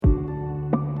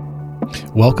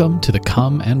Welcome to the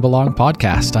Come and Belong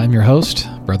podcast. I'm your host,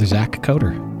 Brother Zach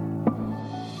Coder.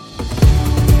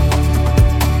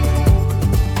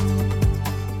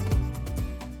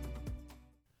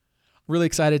 Really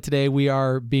excited today. We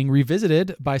are being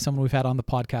revisited by someone we've had on the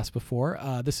podcast before.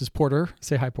 This is Porter.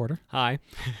 Say hi, Porter. Hi.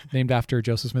 Named after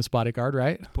Joseph Smith's bodyguard,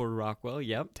 right? Porter Rockwell,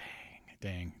 yep.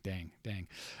 Dang.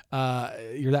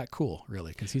 You're that cool,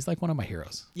 really, because he's like one of my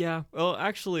heroes. Yeah, well,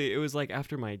 actually, it was like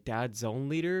after my dad's zone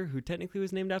leader, who technically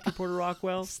was named after Porter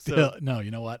Rockwell. Still, no, you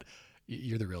know what?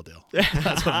 You're the real deal.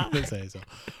 That's what I'm going to say. So,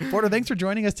 Porter, thanks for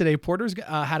joining us today. Porter's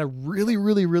had a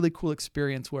really cool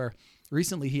experience where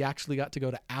recently he actually got to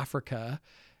go to Africa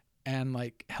and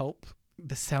like help.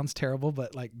 This sounds terrible,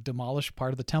 but like demolish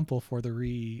part of the temple for the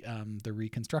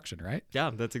reconstruction, right?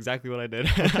 Yeah, that's exactly what I did.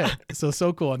 Okay,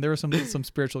 so cool. And there were some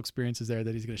spiritual experiences there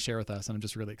that he's going to share with us, and I'm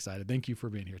just really excited. Thank you for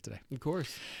being here today. Of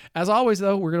course. As always,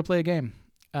 though, we're going to play a game,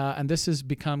 and this has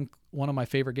become one of my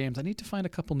favorite games. I need to find a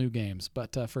couple new games,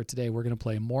 but for today, we're going to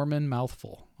play Mormon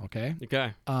Mouthful. Okay.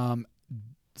 Okay.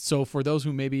 So for those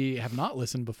who maybe have not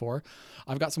listened before,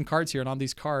 I've got some cards here, and on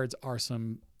these cards are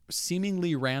some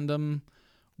seemingly random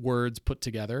words put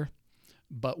together,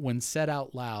 but when said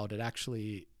out loud, it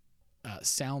actually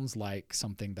sounds like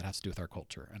something that has to do with our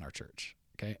culture and our church.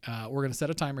 Okay. We're going to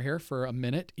set a timer here for a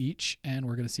minute each, and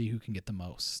we're going to see who can get the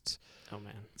most. Oh,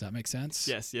 man. Does that make sense?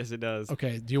 Yes, it does.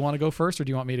 Okay. Do you want to go first, or do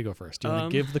you want me to go first? Do you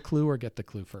want to give the clue or get the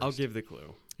clue first? I'll give the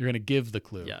clue. You're going to give the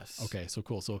clue. Yes. Okay. So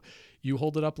cool. So you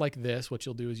hold it up like this. What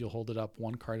you'll do is you'll hold it up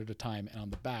one card at a time, and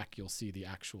on the back, you'll see the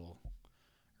actual,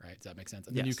 right? Does that make sense?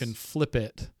 And then you can flip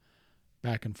it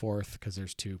back and forth because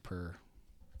there's two per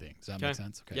thing. Does that make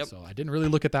sense? Okay. Yep. So I didn't really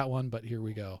look at that one, but here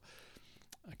we go.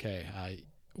 Okay.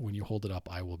 When you hold it up,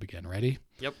 I will begin. Ready?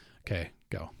 Yep. Okay.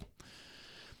 Go.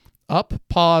 Up,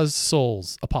 pause,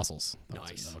 souls, apostles.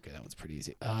 Nice. Okay. That one's pretty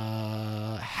easy.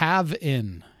 Have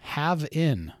in,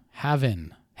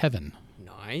 heaven.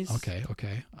 Nice. Okay.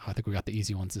 I think we got the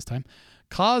easy ones this time.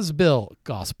 Cause bill,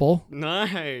 gospel.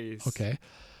 Nice. Okay.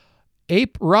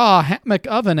 Ape raw hammock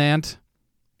oven ant.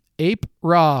 Ape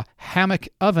raw hammock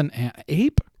oven ant.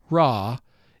 Ape raw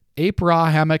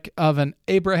hammock oven.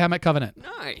 Abrahamic covenant.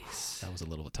 Nice. That was a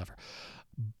little bit tougher.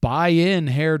 Buy in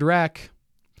haired wreck.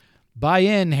 Buy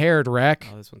in haired wreck.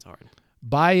 Oh, this one's hard.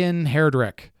 Buy in haired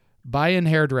wreck. Buy in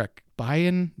haired wreck. Buy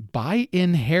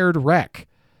in haired wreck.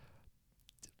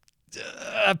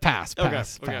 Pass. Okay.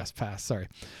 Sorry.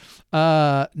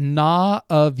 Na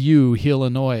of you,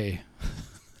 Illinois.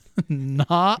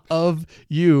 Na of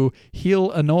you,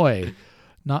 Illinois.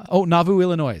 Nauvoo,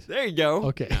 Illinois. There you go.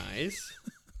 Okay. Nice.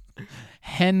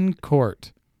 Hen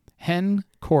court. Hand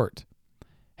cart.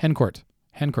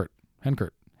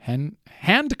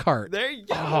 There you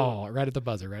go. Oh, right at the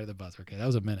buzzer. Okay, that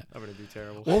was a minute. I'm going to do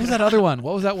terrible. What was that other one?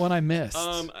 What was that one I missed?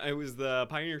 It was the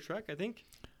Pioneer Truck, I think.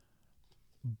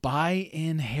 Buy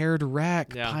in haired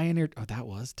wreck. Yeah. Pioneer. Oh, that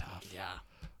was tough. Yeah.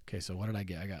 Okay, so what did I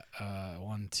get? I got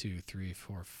 1, 2, 3,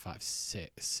 4, 5,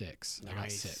 6. Nice. I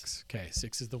got 6. Okay,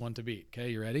 6 is the one to beat. Okay,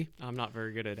 you ready? I'm not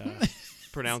very good at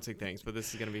pronouncing things, but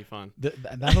this is going to be fun.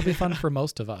 That'll be fun for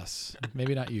most of us.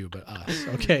 Maybe not you, but us.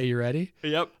 Okay, you ready?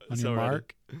 Yep. On your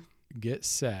mark, get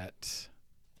set,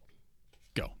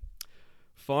 go.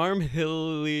 Farm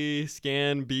hilly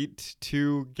scan beat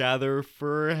to gather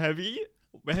for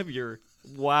heavier.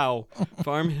 Wow.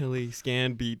 Farm hilly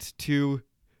scan beat to.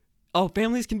 Oh,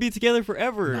 families can be together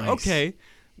forever. Nice. Okay.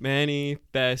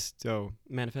 Manifesto.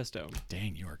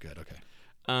 Dang, you are good. Okay.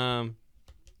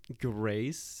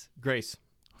 Grace.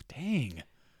 Oh, dang.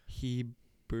 He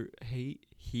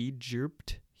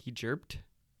jeeped.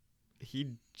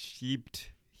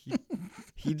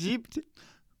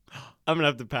 I'm gonna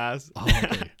have to pass. Oh,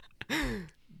 okay.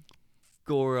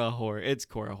 Gorahor. It's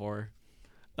Korahor.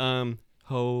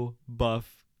 Ho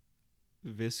buff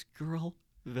visceral.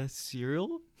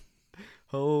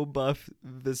 Ho buff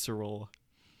visceral.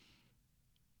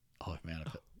 Oh man,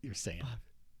 you're saying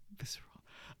Visceral.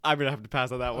 I'm gonna have to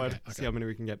pass on that one. Okay. See how many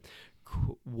we can get.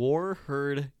 War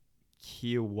herd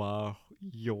Kiwa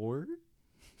yor.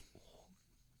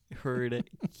 Herd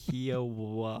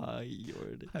Kiwa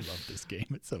yor. I love this game.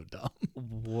 It's so dumb.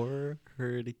 War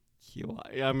herd Kiwa.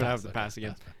 Yeah, I'm gonna have to pass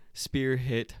again. Spear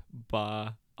hit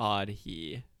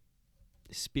Bahadi.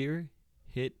 Spear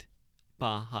hit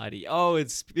Bahadi. Oh,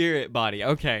 it's spirit body.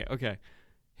 Okay.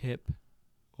 Hip.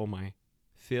 Oh my.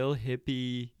 Phil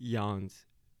hippie yawns.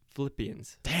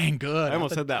 Philippians. Dang, good. I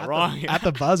almost said that wrong. At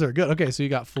the buzzer. Good. Okay, so you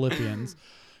got Philippians.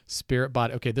 Spirit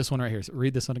body. Okay, this one right here. So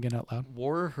read this one again out loud.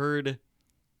 War herd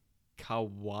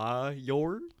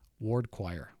Kawayor. Ward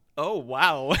choir. Oh,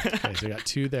 wow. Okay, so you got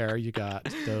 2 there. You got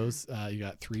those. You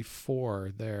got 3,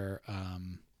 4 there.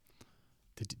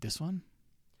 This one?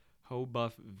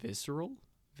 Hobuff Visceral?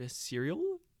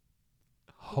 Visceral?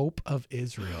 Hope of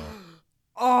Israel.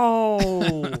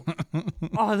 Oh!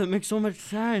 Oh, that makes so much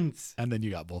sense. And then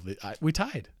you got both. We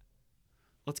tied.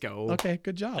 Let's go. Okay,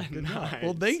 good job. Good job.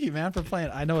 Well, Nice. thank you, man, for playing.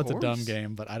 I know it's a dumb course.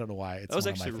 game, but I don't know why. It's That was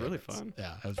one of my actually really favorites. fun.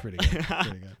 Yeah, that was pretty good.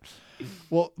 Pretty good.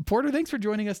 Well, Porter, thanks for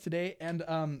joining us today.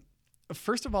 And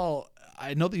first of all,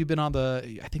 I know that you've been on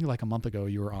I think like a month ago,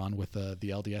 you were on with the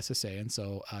LDSSA. And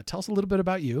so tell us a little bit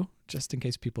about you, just in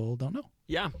case people don't know.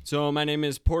 Yeah. So my name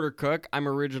is Porter Cook. I'm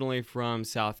originally from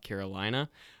South Carolina.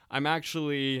 I'm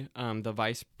actually the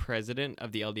vice president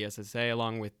of the LDSSA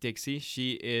along with Dixie.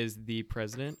 She is the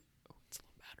president. Oh, it's a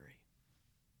little battery.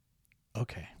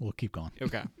 Okay, we'll keep going.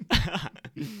 Okay.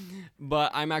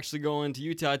 But I'm actually going to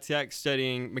Utah Tech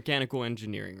studying mechanical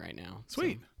engineering right now.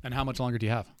 Sweet. And how much longer do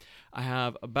you have? I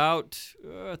have about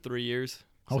 3 years.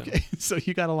 So. Okay, so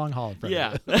you got a long haul in front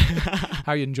Yeah. of you.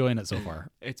 How are you enjoying it so far?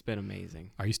 It's been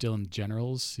amazing. Are you still in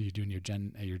generals? Are you doing your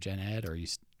gen ed, or are you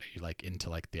like into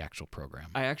like the actual program?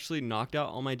 I actually knocked out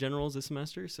all my generals this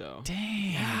semester, so.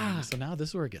 Dang. Yeah. So now this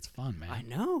is where it gets fun, man. I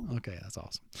know. Okay, that's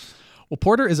awesome. Well,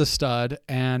 Porter is a stud,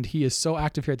 and he is so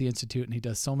active here at the Institute, and he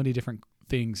does so many different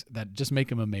things that just make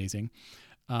him amazing.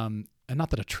 And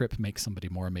not that a trip makes somebody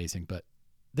more amazing, but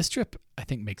this trip, I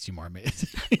think, makes you more amazing.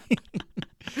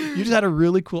 You just had a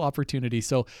really cool opportunity.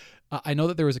 So I know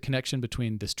that there was a connection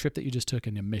between this trip that you just took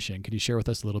and a mission. Could you share with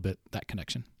us a little bit that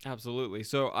connection? Absolutely.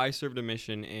 So I served a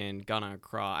mission in Ghana,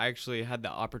 Accra. I actually had the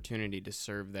opportunity to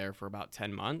serve there for about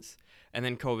 10 months. And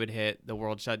then COVID hit, the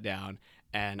world shut down,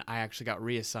 and I actually got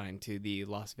reassigned to the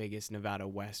Las Vegas, Nevada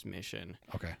West mission.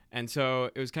 Okay. And so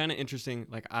it was kind of interesting.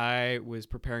 Like, I was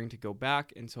preparing to go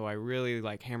back, and so I really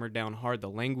like hammered down hard the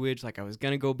language. Like, I was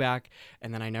going to go back,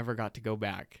 and then I never got to go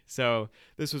back. So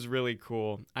this was really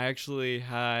cool. I actually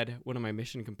had one of my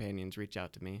mission companions reach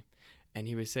out to me, and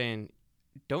he was saying,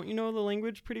 "Don't you know the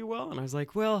language pretty well?" And I was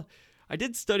like, "Well, I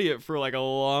did study it for like a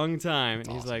long time." That's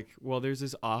and he's awesome. like, "Well, there's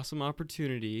this awesome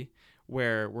opportunity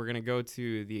where we're going to go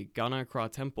to the Ghana Accra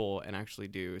temple and actually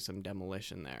do some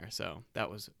demolition there." So that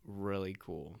was really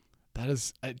cool. That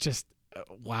is just,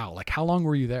 wow. Like, how long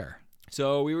were you there?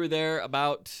 So we were there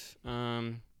about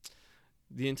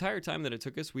the entire time that it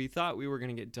took us. We thought we were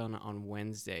going to get done on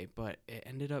Wednesday, but it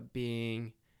ended up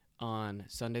being on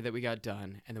Sunday that we got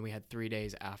done. And then we had 3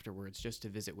 days afterwards just to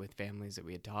visit with families that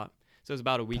we had taught. So it was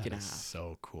about a week and a half.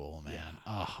 So cool, man. Yeah.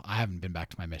 Oh, I haven't been back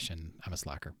to my mission. I'm a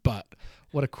slacker, but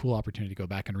what a cool opportunity to go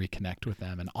back and reconnect with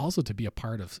them, and also to be a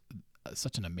part of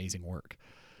such an amazing work.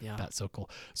 Yeah. That's so cool.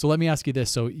 So let me ask you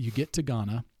this. So you get to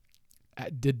Ghana.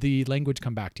 Did the language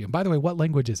come back to you? And by the way, what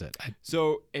language is it?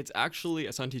 So it's actually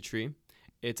Asante Tree.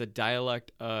 It's a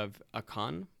dialect of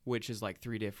Akan, which is like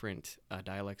 3 different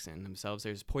dialects in themselves.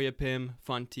 There's Poyapim,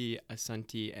 Fanti,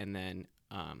 Asante, and then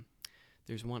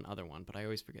there's one other one, but I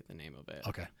always forget the name of it.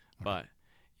 Okay. But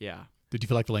yeah. Did you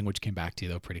feel like the language came back to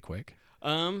you though pretty quick?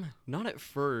 Not at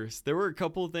first. There were a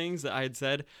couple of things that I had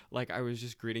said, like I was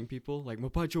just greeting people, like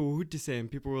Mapacho Uhutise, and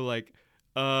people were like,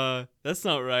 that's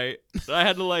not right. So I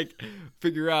had to like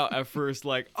figure out at first,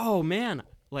 like, oh man,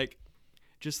 like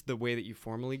just the way that you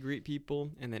formally greet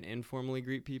people and then informally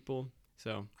greet people.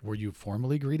 So were you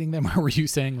formally greeting them, or were you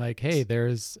saying like, hey,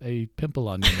 there's a pimple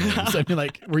on your nose? I mean,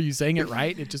 like, were you saying it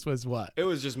right? It just was what? it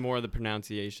was just more the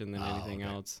pronunciation than anything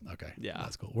okay. else. Okay. Yeah.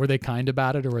 That's cool. Were they kind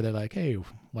about it, or were they like, hey,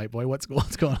 white boy, what's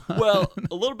going on? Well,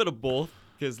 a little bit of both,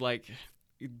 because like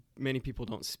many people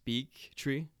don't speak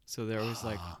Tree, so they're always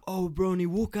like, "Oh, brony,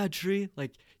 wuka Tree,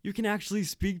 like you can actually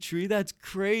speak Tree. That's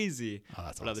crazy." Oh,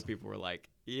 that's But other awesome. people were like,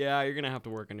 "Yeah, you're gonna have to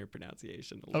work on your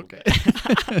pronunciation a little Okay.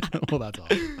 bit." Well, that's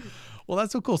awesome. Well,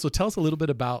 that's so cool. So tell us a little bit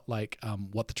about like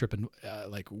what the trip and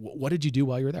like what did you do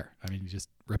while you were there? I mean, you just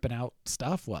ripping out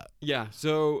stuff. What? Yeah,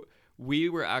 so we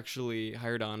were actually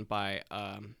hired on by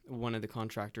one of the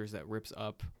contractors that rips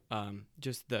up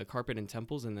just the carpet in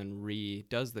temples and then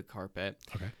redoes the carpet.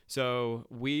 Okay. So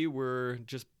we were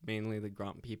just mainly the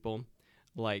grunt people.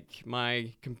 Like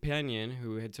my companion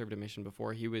who had served a mission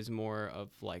before, he was more of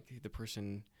like the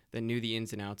person that knew the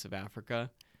ins and outs of Africa.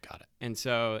 Got it. And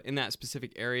so in that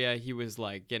specific area, he was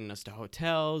like getting us to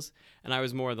hotels, and I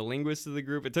was more the linguist of the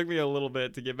group. It took me a little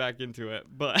bit to get back into it,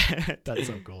 but That's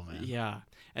so cool, man. yeah.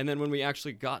 And then when we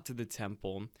actually got to the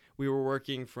temple, we were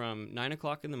working from 9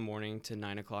 o'clock in the morning to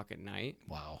 9 o'clock at night,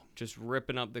 Wow. just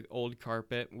ripping up the old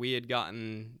carpet. We had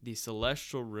gotten the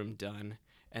celestial room done,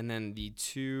 and then the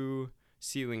 2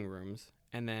 ceiling rooms,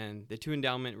 and then the 2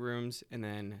 endowment rooms, and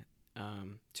then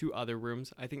 2 other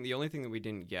rooms. I think the only thing that we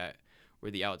didn't get were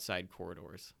the outside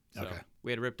corridors. So Okay.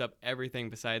 we had ripped up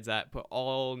everything besides that, put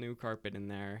all new carpet in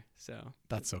there. So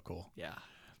That's so cool. yeah.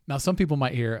 Now, some people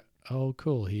might hear, oh,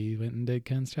 cool. He went and did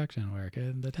construction work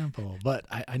in the temple. But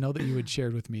I know that you had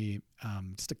shared with me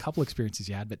just a couple experiences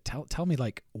you had, but tell me,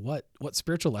 like, what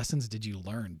spiritual lessons did you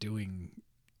learn doing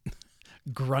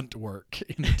grunt work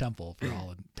in the temple for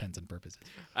all intents and purposes?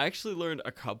 I actually learned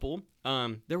a couple.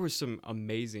 There were some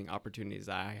amazing opportunities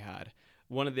that I had.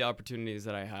 One of the opportunities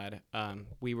that I had,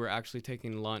 we were actually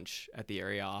taking lunch at the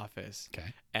area office. Okay.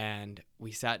 And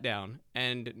we sat down,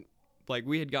 and like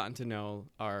we had gotten to know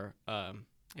our, I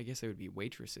guess they would be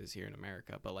waitresses here in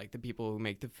America, but like the people who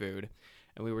make the food,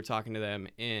 and we were talking to them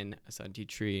in a Santi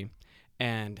tree,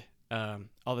 and all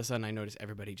of a sudden I noticed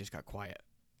everybody just got quiet.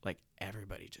 Like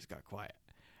everybody just got quiet,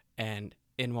 and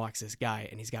in walks this guy,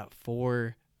 and he's got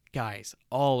 4 guys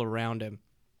all around him,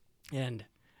 and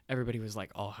everybody was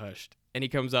like all hushed. And he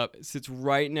comes up, sits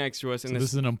right next to us. So this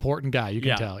is an important guy, you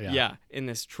can tell. Yeah, in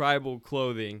this tribal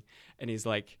clothing. And he's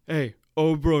like, hey,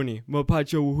 oh, brony,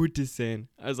 mapacho wuhutisen.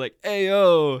 I was like, hey,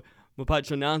 oh,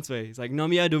 mapacho nanswe. He's like, no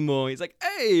miadumo. He's like,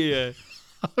 hey.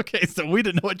 Okay, so we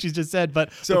didn't know what you just said, but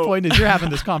the point is you're having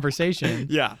this conversation.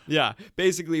 Yeah.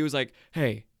 Basically, he was like,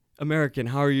 hey, American,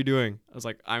 how are you doing? I was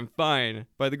like, I'm fine.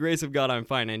 By the grace of God, I'm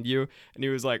fine. And you? And he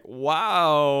was like,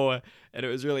 wow. And it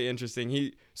was really interesting.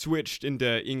 He switched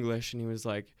into English, and he was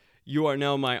like, you are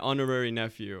now my honorary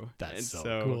nephew. That's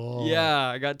so cool. Yeah,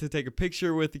 I got to take a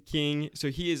picture with the king. So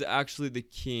he is actually the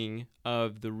king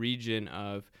of the region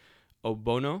of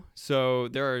Obono. So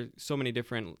there are so many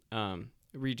different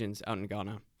regions out in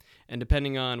Ghana. And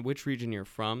depending on which region you're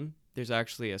from, there's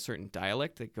actually a certain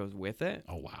dialect that goes with it.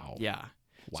 Oh, wow. Yeah.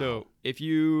 Wow. So if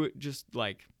you just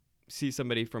like see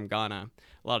somebody from Ghana,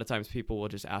 a lot of times people will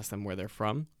just ask them where they're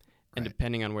from. And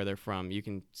depending on where they're from,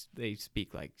 they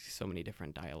speak like so many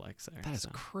different dialects there. That is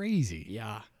crazy.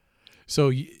 Yeah.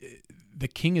 So the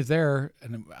king is there,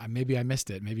 and maybe I missed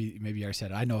it. Maybe you already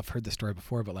said it. I know I've heard the story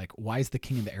before, but like, why is the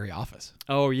king in the area office?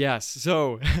 Oh, yes.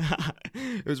 So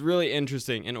it was really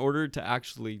interesting. In order to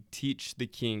actually teach the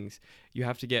kings, you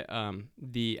have to get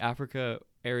the Africa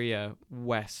Area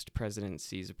West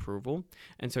presidency's approval.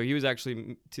 And so he was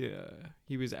actually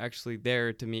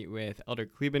there to meet with Elder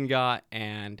Klebengat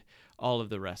and all of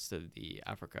the rest of the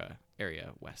Africa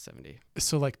Area West 70.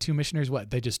 So like 2 missionaries,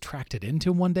 what, they just tracked it into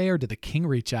him one day, or did the king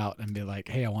reach out and be like,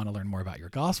 hey, I want to learn more about your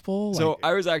gospel? So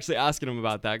I was actually asking him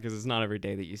about that, because it's not every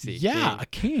day that you see a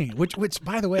king, which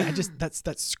by the way,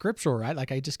 that's scriptural, right?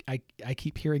 Like I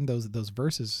keep hearing those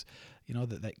verses, you know,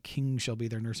 that kings shall be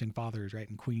their nursing fathers, right?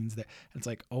 And queens. That it's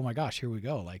like, oh my gosh, here we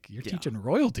go. Like you're teaching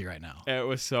royalty right now. It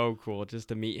was so cool just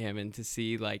to meet him and to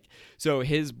see so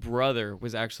his brother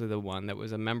was actually the one that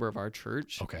was a member of our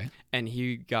church. Okay. And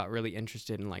he got really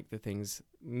interested in like the things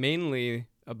mainly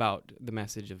about the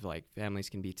message of like families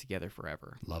can be together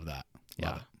forever. Love that.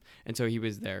 Love it. And so he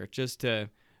was there just to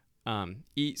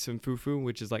eat some fufu,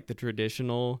 which is like the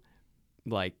traditional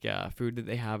food that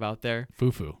they have out there.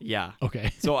 Fufu. Yeah.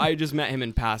 Okay. So I just met him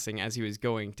in passing as he was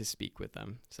going to speak with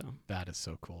them. So that is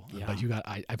so cool. Yeah.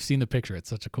 But I've seen the picture. It's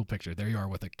such a cool picture. There you are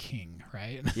with a king,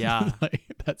 right? Yeah.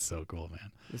 That's so cool,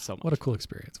 man. It's so much. What a cool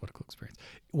experience.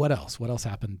 What else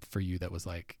happened for you that was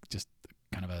like just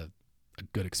kind of a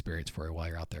good experience for you while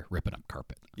you're out there ripping up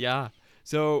carpet? Yeah.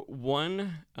 So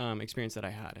one experience that I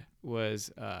had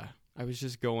was I was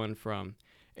just going from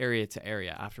area to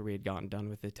area after we had gotten done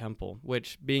with the temple,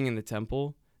 which being in the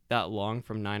temple that long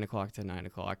from 9 o'clock to 9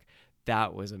 o'clock,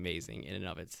 that was amazing in and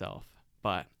of itself.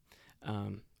 But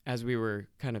as we were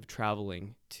kind of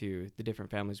traveling to the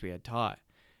different families we had taught,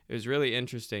 it was really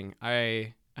interesting.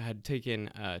 I had taken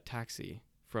a taxi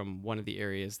from one of the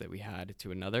areas that we had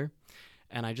to another,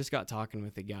 and I just got talking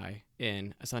with a guy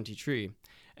in Asante Tree,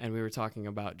 and we were talking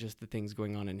about just the things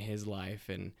going on in his life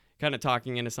and kind of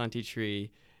talking in Asante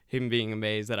Tree, him being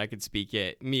amazed that I could speak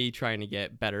it, me trying to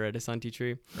get better at Asante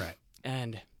Tree. Right.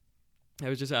 And I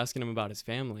was just asking him about his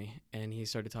family, and he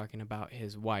started talking about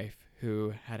his wife,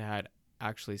 who had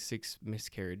actually 6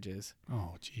 miscarriages.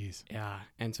 Oh, jeez. Yeah.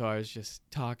 And so I was just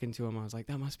talking to him. I was like,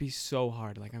 that must be so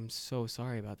hard. Like, I'm so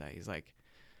sorry about that. He's like,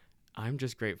 I'm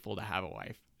just grateful to have a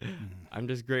wife. I'm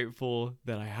just grateful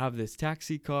that I have this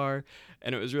taxi car.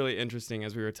 And it was really interesting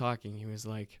as we were talking. He was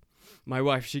like, my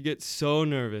wife, she gets so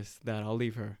nervous that I'll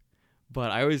leave her. But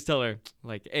I always tell her,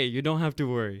 like, hey, you don't have to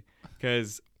worry,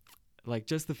 because, like,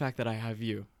 just the fact that I have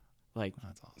you, like,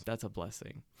 that's awesome. That's a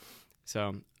blessing.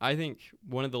 So I think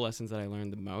one of the lessons that I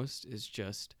learned the most is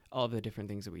just all of the different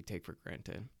things that we take for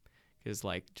granted. Because,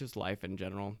 like, just life in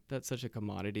general, that's such a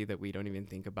commodity that we don't even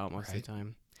think about most of the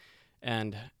time.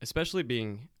 And especially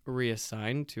being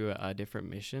reassigned to a different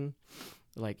mission,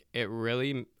 like, it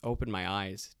really opened my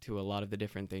eyes to a lot of the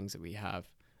different things that we have.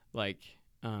 Like,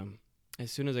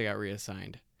 as soon as I got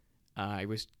reassigned, I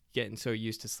was getting so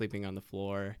used to sleeping on the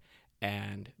floor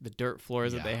and the dirt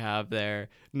floors that Yeah. they have there,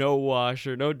 no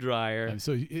washer, no dryer. And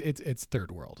so it's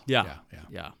third world. Yeah.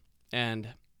 And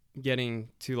getting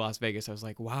to Las Vegas, I was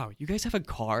like, wow, you guys have a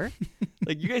car?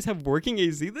 Like, you guys have working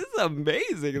AC? This is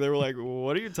amazing. And they were like,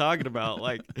 what are you talking about?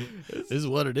 Like, This is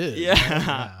what it is.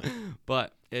 yeah.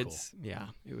 But it's, Cool. yeah,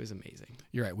 it was amazing.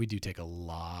 You're right. We do take a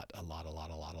lot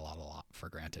for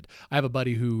granted. I have a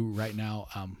buddy who right now,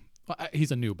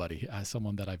 he's a new buddy,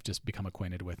 someone that I've just become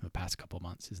acquainted with in the past couple of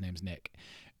months. His name's Nick,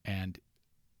 and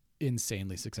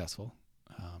insanely successful,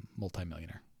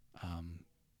 multimillionaire.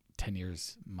 10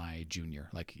 years my junior.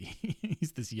 Like,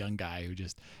 he's this young guy who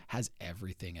just has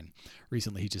everything. And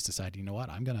recently he just decided, you know what,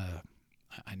 I'm gonna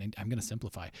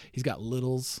simplify. He's got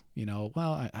littles, you know,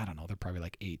 well, I don't know, they're probably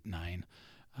like 8, 9.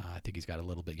 I think he's got a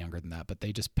little bit younger than that, but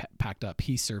they just packed up.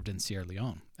 He served in Sierra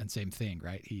Leone, and same thing,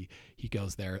 right? He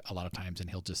goes there a lot of times,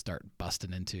 and he'll just start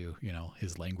busting into, you know,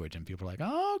 his language, and people are like,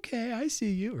 oh, okay, I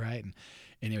see you, right? And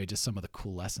anyway, just some of the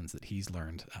cool lessons that he's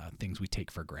learned, things we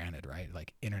take for granted, right?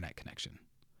 Like internet connection,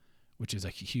 which is a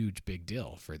huge, big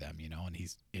deal for them, you know, and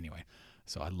anyway.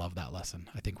 So I love that lesson.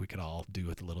 I think we could all do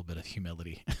with a little bit of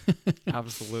humility.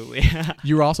 Absolutely.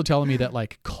 You were also telling me that,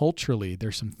 like, culturally,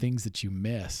 there's some things that you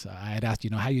miss. I had asked,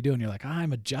 you know, how you doing? You're like,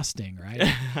 I'm adjusting,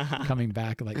 right? Coming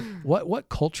back. Like, what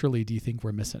culturally do you think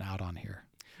we're missing out on here?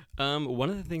 One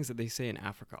of the things that they say in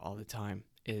Africa all the time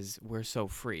is we're so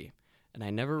free. And I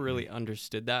never really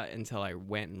understood that until I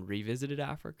went and revisited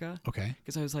Africa. Okay.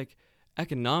 Because I was like,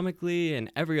 economically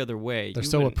and every other way, they're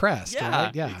so oppressed,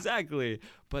 right? Yeah, exactly.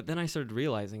 But then I started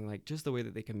realizing, like, just the way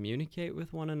that they communicate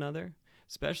with one another,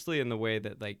 especially in the way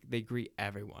that, like, they greet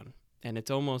everyone. And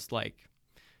it's almost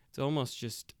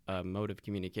just a mode of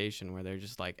communication where they're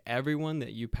just like, everyone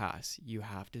that you pass, you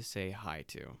have to say hi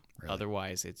to. Really?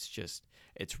 Otherwise,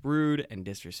 it's rude and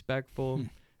disrespectful.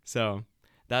 So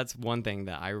that's one thing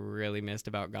that I really missed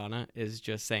about Ghana, is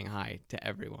just saying hi to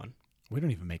everyone. We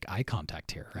don't even make eye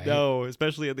contact here, right? No,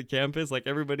 especially at the campus. Like,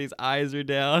 everybody's eyes are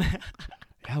down.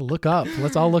 Yeah, look up.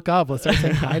 Let's all look up. Let's start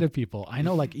saying hi to people. I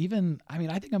know, like,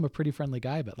 I think I'm a pretty friendly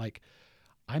guy, but, like,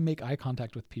 I make eye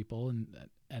contact with people,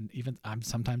 and even I'm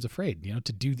sometimes afraid, you know,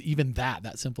 to do even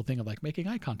that simple thing of, like, making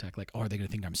eye contact. Like, oh, are they going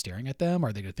to think I'm staring at them?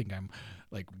 Are they going to think I'm,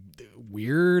 like,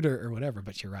 weird or whatever?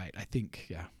 But you're right. I think,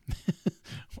 yeah.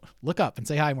 Look up and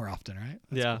say hi more often, right?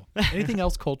 That's yeah. Cool. Anything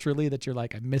else culturally that you're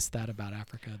like, I miss that about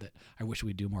Africa that I wish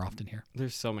we'd do more often here?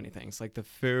 There's so many things, like the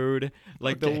food,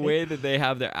 like the way that they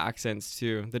have their accents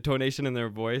too, the tonation in their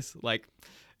voice. Like,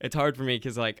 it's hard for me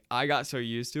because, like, I got so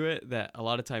used to it that a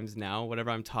lot of times now, whenever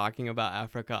I'm talking about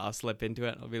Africa, I'll slip into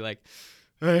it. I'll be like,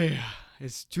 hey,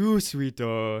 it's too sweet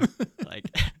though. Like,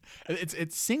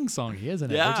 it's sing-songy, isn't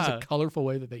it? Yeah. It's just a colorful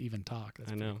way that they even talk.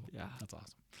 That's I know. Cool. Yeah. That's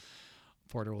awesome.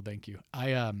 Porter, well, thank you.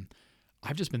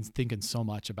 I've just been thinking so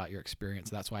much about your experience.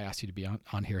 That's why I asked you to be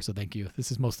on here. So thank you.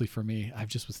 This is mostly for me. I've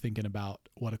just was thinking about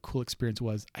what a cool experience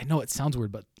was. I know it sounds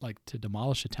weird, but, like, to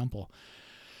demolish a temple.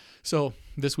 So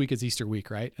this week is Easter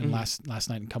week, right? And last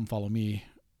night in Come Follow Me,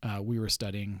 we were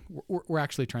studying. We're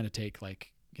actually trying to take,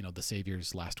 like, you know, the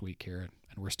Savior's last week here,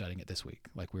 and we're studying it this week.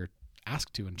 Like, we were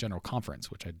asked to in general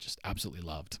conference, which I just absolutely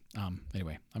loved.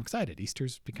 Anyway, I'm excited.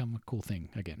 Easter's become a cool thing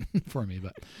again for me,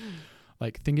 but.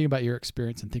 Like, thinking about your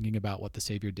experience and thinking about what the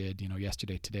Savior did, you know,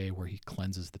 yesterday, today, where he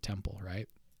cleanses the temple, right?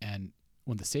 And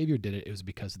when the Savior did it, it was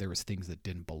because there was things that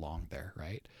didn't belong there,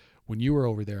 right? When you were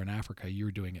over there in Africa, you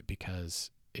were doing it because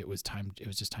it was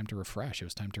just time to refresh. It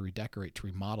was time to redecorate, to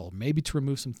remodel, maybe to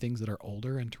remove some things that are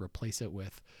older and to replace it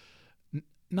with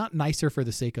not nicer for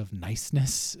the sake of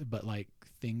niceness, but, like,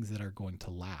 things that are going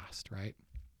to last, right?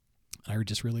 I was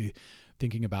just really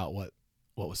thinking about what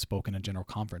was spoken in general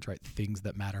conference, right? Things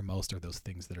that matter most are those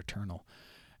things that are eternal.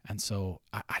 And so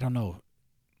I don't know.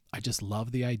 I just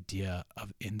love the idea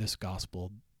of, in this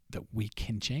gospel, that we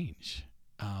can change,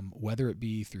 whether it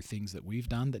be through things that we've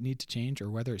done that need to change,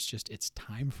 or whether it's just, it's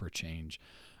time for change,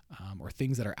 or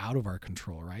things that are out of our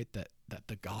control, right? That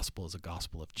the gospel is a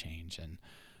gospel of change. And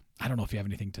I don't know if you have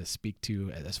anything to speak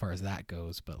to as far as that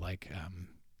goes, but, like,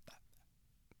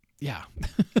 yeah.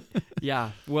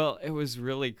 Yeah. Well, it was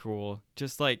really cool.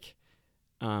 Just, like,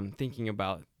 thinking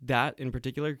about that in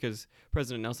particular, because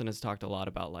President Nelson has talked a lot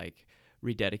about, like,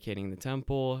 rededicating the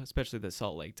temple, especially the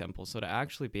Salt Lake temple. So to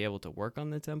actually be able to work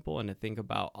on the temple and to think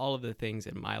about all of the things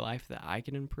in my life that I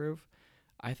can improve,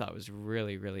 I thought was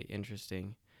really, really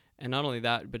interesting. And not only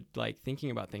that, but, like,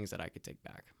 thinking about things that I could take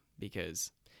back,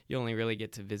 because you only really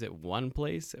get to visit one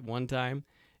place at one time.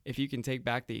 If you can take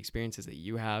back the experiences that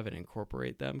you have and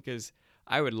incorporate them, because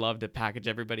I would love to package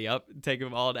everybody up and take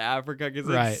them all to Africa, because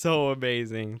it's so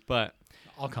amazing. But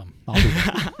I'll come. I'll do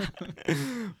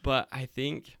that. But I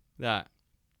think that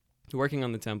working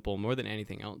on the temple, more than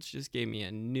anything else, just gave me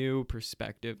a new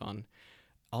perspective on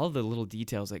all the little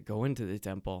details that go into the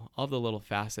temple, all the little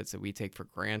facets that we take for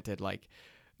granted. Like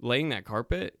laying that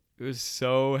carpet, it was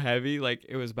so heavy. Like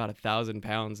it was about 1,000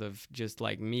 pounds of just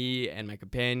like me and my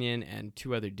companion and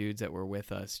 2 other dudes that were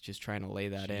with us just trying to lay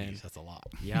that in. That's a lot.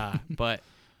 Yeah, but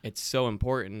it's so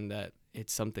important that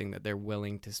it's something that they're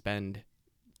willing to spend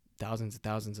thousands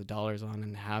of dollars on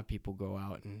and have people go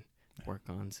out and work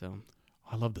on. So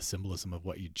I love the symbolism of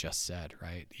what you just said,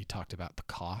 right? You talked about the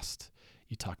cost.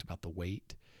 You talked about the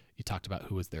weight. You talked about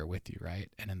who was there with you, right?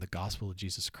 And in the gospel of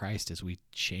Jesus Christ, as we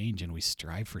change and we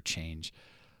strive for change,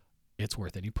 it's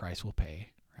worth any price we'll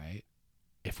pay, right?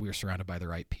 If we're surrounded by the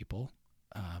right people,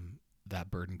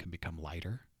 that burden can become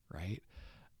lighter, right?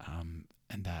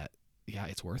 And that, yeah,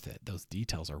 it's worth it. Those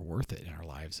details are worth it in our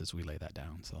lives as we lay that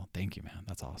down. So thank you, man.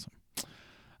 That's awesome.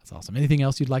 That's awesome. Anything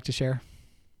else you'd like to share?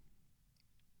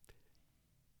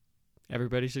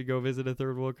 Everybody should go visit a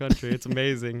third world country. It's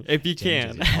amazing. If you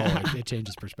can. It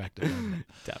changes perspective. Doesn't it?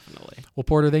 Definitely. Well,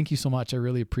 Porter, thank you so much. I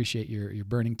really appreciate your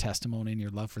burning testimony and your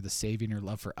love for the Savior and your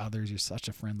love for others. You're such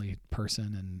a friendly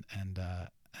person, and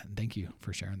thank you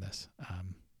for sharing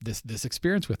this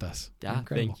experience with us. Yeah,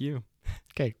 thank you.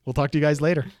 Okay, we'll talk to you guys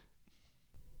later.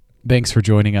 Thanks for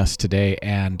joining us today.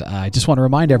 And I just want to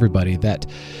remind everybody that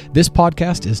this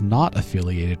podcast is not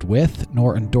affiliated with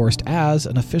nor endorsed as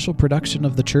an official production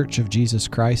of the Church of Jesus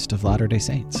Christ of Latter-day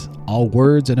Saints. All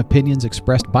words and opinions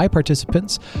expressed by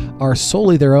participants are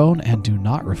solely their own and do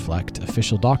not reflect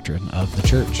official doctrine of the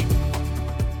Church.